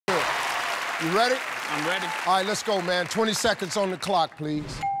You ready? I'm ready. All right, let's go, man. 20 seconds on the clock,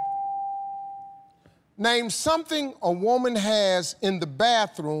 please. Name something a woman has in the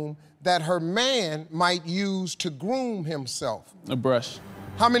bathroom that her man might use to groom himself. A brush.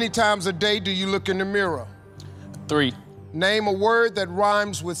 How many times a day do you look in the mirror? 3. Name a word that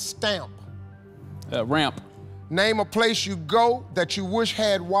rhymes with stamp. Ramp. Name a place you go that you wish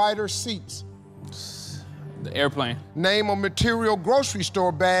had wider seats. The airplane. Name a material grocery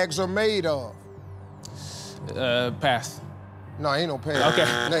store bags are made of. Pass. No, ain't no pass.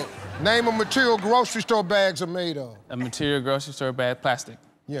 Okay. Name a material grocery store bags are made of. A material grocery store bag, plastic.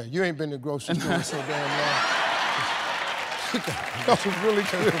 Yeah, you ain't been to the grocery store so damn long. That was really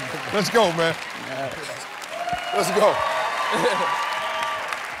good. Let's go, man. Let's go.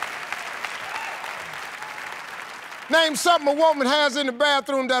 Name something a woman has in the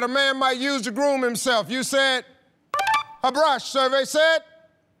bathroom that a man might use to groom himself. You said a brush. Survey said?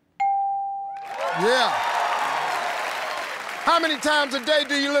 Yeah. How many times a day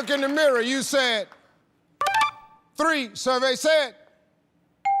do you look in the mirror? You said 3. Survey said?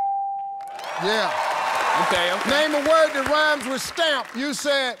 Yeah. Okay. Name a word that rhymes with stamp. You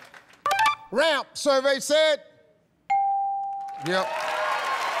said ramp. Survey said? Yep.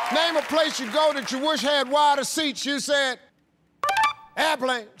 Name a place you go that you wish had wider seats. You said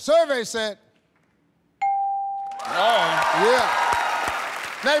airplane. Survey said? Oh. Yeah.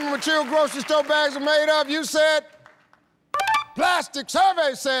 Name a material grocery store bags are made of. You said plastic.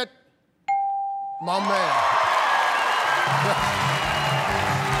 Survey said? My man.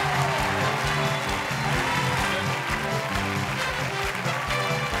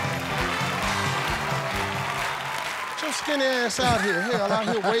 Your skinny ass out here. Hell, out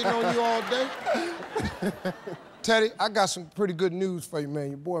here waiting on you all day. Teddy, I got some pretty good news for you, man.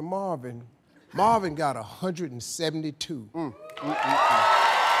 Your boy Marvin got 172. Ready?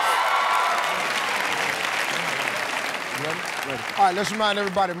 All right, let's remind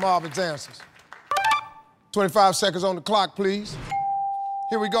everybody Marvin's answers. 25 seconds on the clock, please.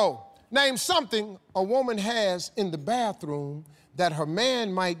 Here we go. Name something a woman has in the bathroom that her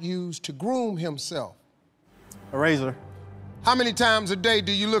man might use to groom himself. A razor. How many times a day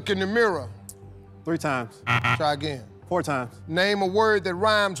do you look in the mirror? 3 times. Try again. 4 times. Name a word that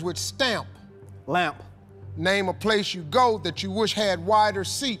rhymes with stamp. Lamp. Name a place you go that you wish had wider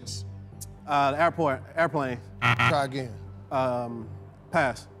seats. The airport. Airplane. Try again.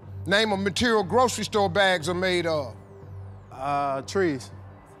 Pass. Name a material grocery store bags are made of. Trees.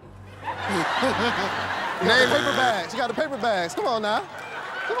 Name Paper bags. You got the paper bags. Come on now.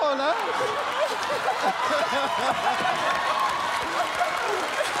 Come on now.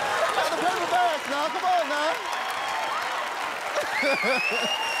 Got the paper bags now. Come on now.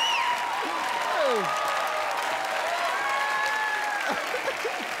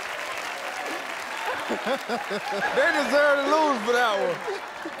 They deserve to lose for that one.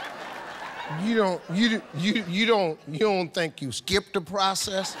 You don't think you skipped the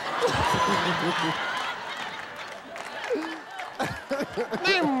process?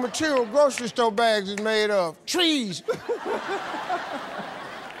 Name a material grocery store bags is made of. Trees.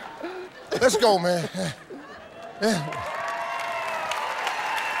 Let's go, man.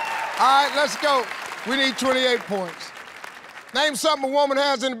 All right, let's go. We need 28 points. Name something a woman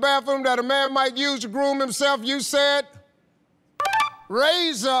has in the bathroom that a man might use to groom himself. You said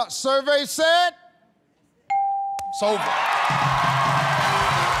razor. Survey said it's over.